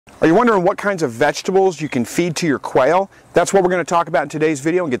Are you wondering what kinds of vegetables you can feed to your quail? That's what we're going to talk about in today's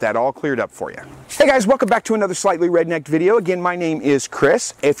video and get that all cleared up for you. Hey guys, welcome back to another Slightly Rednecked video. Again, my name is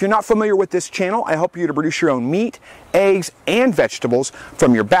Chris. If you're not familiar with this channel, I help you to produce your own meat, eggs, and vegetables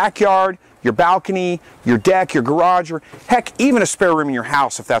from your backyard, your balcony, your deck, your garage, or heck, even a spare room in your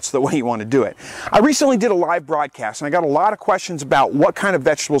house if that's the way you want to do it. I recently did a live broadcast and I got a lot of questions about what kind of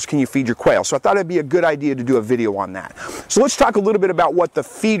vegetables can you feed your quail, so I thought it'd be a good idea to do a video on that. So let's talk a little bit about what the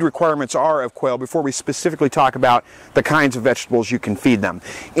feed requirements are of quail before we specifically talk about the kinds of vegetables you can feed them.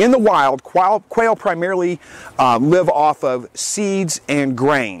 In the wild, quail primarily live off of seeds and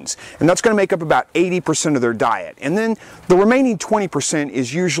grains, and that's going to make up about 80% of their diet. And then the remaining 20%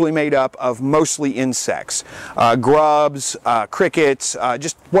 is usually made up of mostly insects, grubs, crickets,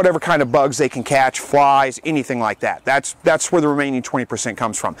 just whatever kind of bugs they can catch, flies, anything like that. That's where the remaining 20%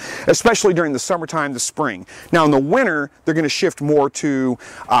 comes from, especially during the summertime, the spring. Now in the winter, they're going to shift more to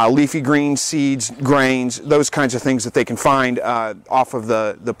leafy greens, seeds, grains, those kinds of things that they can find off of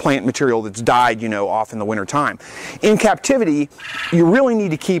the plant material that's died, you know, off in the winter time. In captivity, you really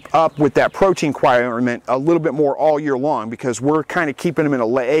need to keep up with that protein requirement a little bit more all year long, because we're kind of keeping them in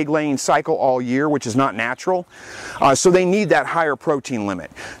an egg-laying cycle all year, which is not natural. So they need that higher protein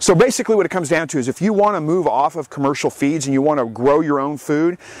limit. So basically what it comes down to is if you want to move off of commercial feeds and you want to grow your own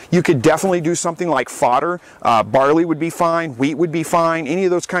food, you could definitely do something like fodder. Barley would be fine, wheat would be fine, any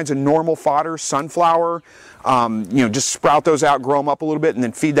of those kinds of normal fodder, sunflower, you know, just sprout those out, grow them up a little bit, and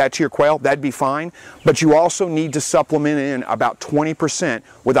then feed that to your quail. That'd be fine. But you also need to supplement in about 20%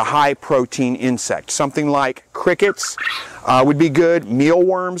 with a high protein insect. Something like crickets would be good.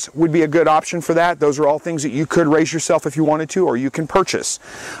 Mealworms would be a good option for that. Those are all things that you could raise yourself if you wanted to, or you can purchase.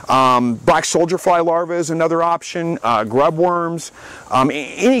 Black soldier fly larvae is another option. Grub worms,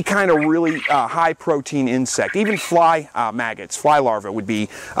 any kind of really high protein insect. Even fly maggots, fly larvae would be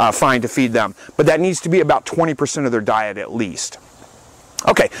fine to feed them. But that needs to be about 20% of their diet at least.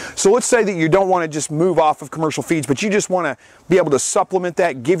 Okay, so let's say that you don't want to just move off of commercial feeds, but you just want to be able to supplement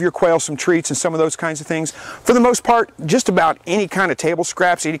that, give your quail some treats and some of those kinds of things. For the most part, just about any kind of table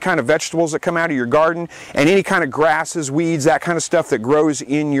scraps, any kind of vegetables that come out of your garden, and any kind of grasses, weeds, that kind of stuff that grows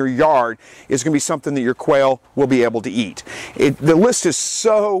in your yard is going to be something that your quail will be able to eat. The list is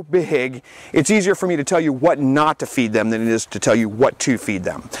so big, it's easier for me to tell you what not to feed them than it is to tell you what to feed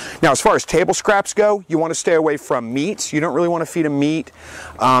them. Now, as far as table scraps go, you want to stay away from meats. You don't really want to feed them meat.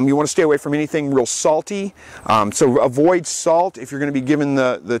 You want to stay away from anything real salty, so avoid salt if you're going to be giving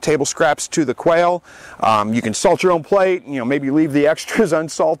the table scraps to the quail. You can salt your own plate, you know, maybe leave the extras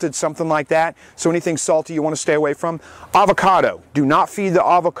unsalted, something like that. So anything salty you want to stay away from. Avocado. Do not feed the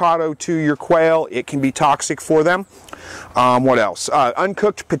avocado to your quail. It can be toxic for them. What else?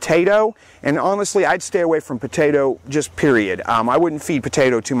 Uncooked potato. And honestly, I'd stay away from potato, just period. I wouldn't feed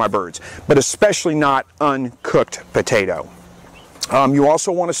potato to my birds, but especially not uncooked potato. You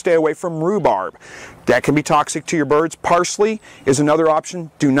also want to stay away from rhubarb. That can be toxic to your birds. Parsley is another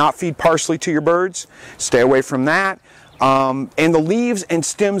option. Do not feed parsley to your birds. Stay away from that. And the leaves and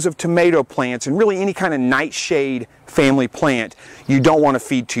stems of tomato plants, and really any kind of nightshade family plant, you don't want to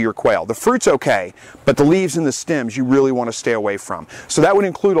feed to your quail. The fruit's okay, but the leaves and the stems you really want to stay away from. So that would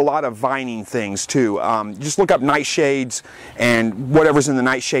include a lot of vining things too. Just look up nightshades and whatever's in the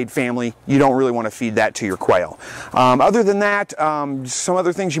nightshade family. You don't really want to feed that to your quail. Other than that, some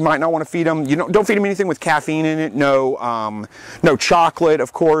other things you might not want to feed them. You don't feed them anything with caffeine in it. No chocolate,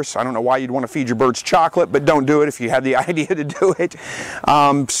 of course. I don't know why you'd want to feed your birds chocolate, but don't do it if you had the idea to do it.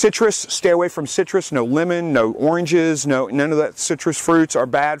 Citrus, stay away from citrus. No lemon, no oranges. None of that citrus fruits are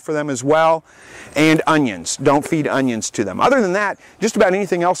bad for them as well. And onions. Don't feed onions to them. Other than that, just about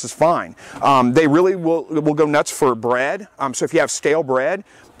anything else is fine. They really will go nuts for bread. So if you have stale bread,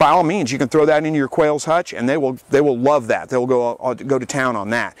 by all means, you can throw that into your quail's hutch, and they will love that. They'll go to town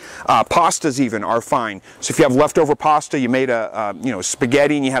on that. Pastas even are fine. So if you have leftover pasta, you made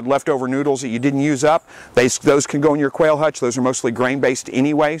spaghetti, and you had leftover noodles that you didn't use up, those can go in your quail hutch. Those are mostly grain-based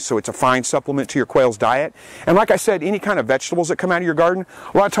anyway, so it's a fine supplement to your quail's diet. And like I said, any kind of vegetables that come out of your garden,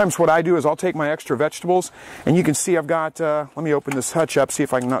 a lot of times what I do is I'll take my extra vegetables, and you can see I've got, let me open this hutch up, see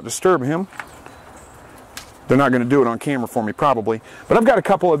if I can not disturb him. They're not going to do it on camera for me probably, but I've got a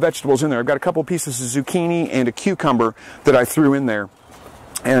couple of vegetables in there. I've got a couple of pieces of zucchini and a cucumber that I threw in there,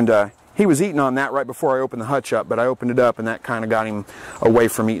 and he was eating on that right before I opened the hutch up, but I opened it up and that kind of got him away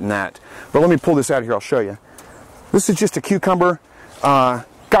from eating that. But let me pull this out here, I'll show you. This is just a cucumber.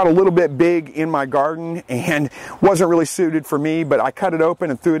 got a little bit big in my garden and wasn't really suited for me, but I cut it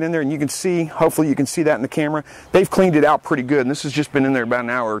open and threw it in there, and you can see, hopefully you can see that in the camera, they've cleaned it out pretty good, and this has just been in there about an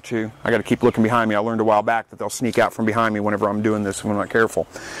hour or two. I got to keep looking behind me. I learned a while back that they'll sneak out from behind me whenever I'm doing this when I'm not careful.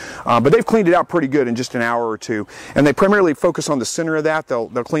 But they've cleaned it out pretty good in just an hour or two, and they primarily focus on the center of that. They'll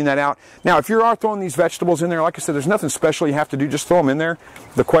clean that out. Now, if you are throwing these vegetables in there, like I said, there's nothing special you have to do. Just throw them in there.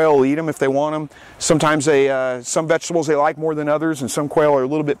 The quail will eat them if they want them. Sometimes some vegetables they like more than others, and some quail are a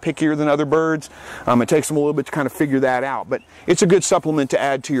little bit pickier than other birds. It takes them a little bit to kind of figure that out, but it's a good supplement to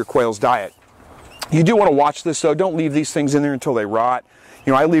add to your quail's diet. You do want to watch this though. Don't leave these things in there until they rot.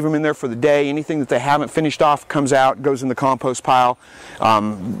 You know, I leave them in there for the day. Anything that they haven't finished off comes out, goes in the compost pile,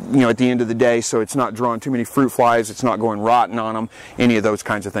 you know, at the end of the day, so it's not drawing too many fruit flies, it's not going rotten on them, any of those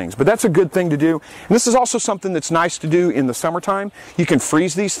kinds of things. But that's a good thing to do. And this is also something that's nice to do in the summertime. You can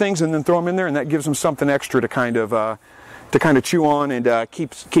freeze these things and then throw them in there, and that gives them something extra to kind of chew on and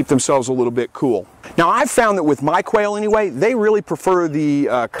keep themselves a little bit cool. Now, I've found that with my quail anyway, they really prefer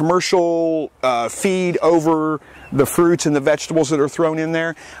the commercial feed over the fruits and the vegetables that are thrown in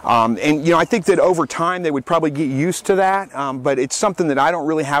there. And you know, I think that over time they would probably get used to that, but it's something that I don't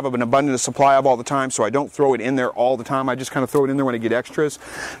really have an abundant supply of all the time, so I don't throw it in there all the time. I just kind of throw it in there when I get extras.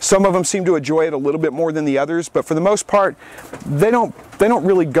 Some of them seem to enjoy it a little bit more than the others, but for the most part, they don't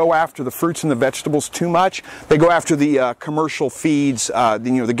really go after the fruits and the vegetables too much. They go after the commercial feeds,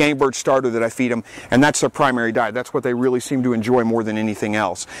 you know, the game bird starter that I feed them, and that's their primary diet. That's what they really seem to enjoy more than anything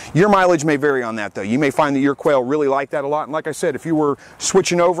else. Your mileage may vary on that though. You may find that your quail really like that a lot, and like I said, if you were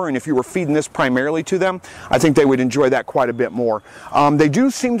switching over and if you were feeding this primarily to them, I think they would enjoy that quite a bit more. They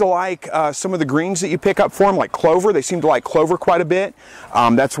do seem to like some of the greens that you pick up for them, like clover. They seem to like clover quite a bit.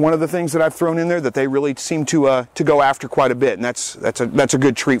 That's one of the things that I've thrown in there that they really seem to go after quite a bit, and that's a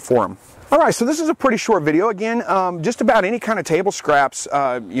good treat for them. Alright, so this is a pretty short video. Again, just about any kind of table scraps,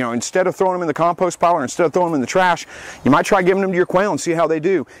 you know, instead of throwing them in the compost pile or instead of throwing them in the trash, you might try giving them to your quail and see how they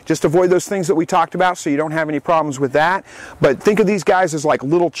do. Just avoid those things that we talked about so you don't have any problems with that. But think of these guys as like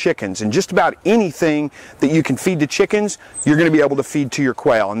little chickens, and just about anything that you can feed to chickens, you're going to be able to feed to your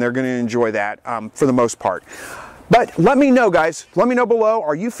quail, and they're going to enjoy that for the most part. But let me know, guys. Let me know below.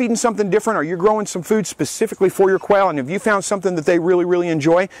 Are you feeding something different? Are you growing some food specifically for your quail? And have you found something that they really, really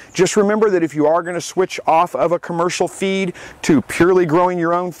enjoy? Just remember that if you are going to switch off of a commercial feed to purely growing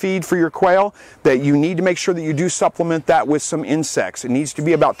your own feed for your quail, that you need to make sure that you do supplement that with some insects. It needs to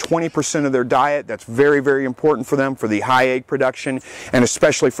be about 20% of their diet. That's very, very important for them for the high egg production, and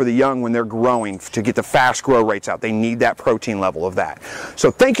especially for the young when they're growing to get the fast grow rates out. They need that protein level of that.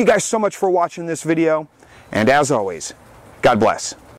 So thank you guys so much for watching this video. And as always, God bless.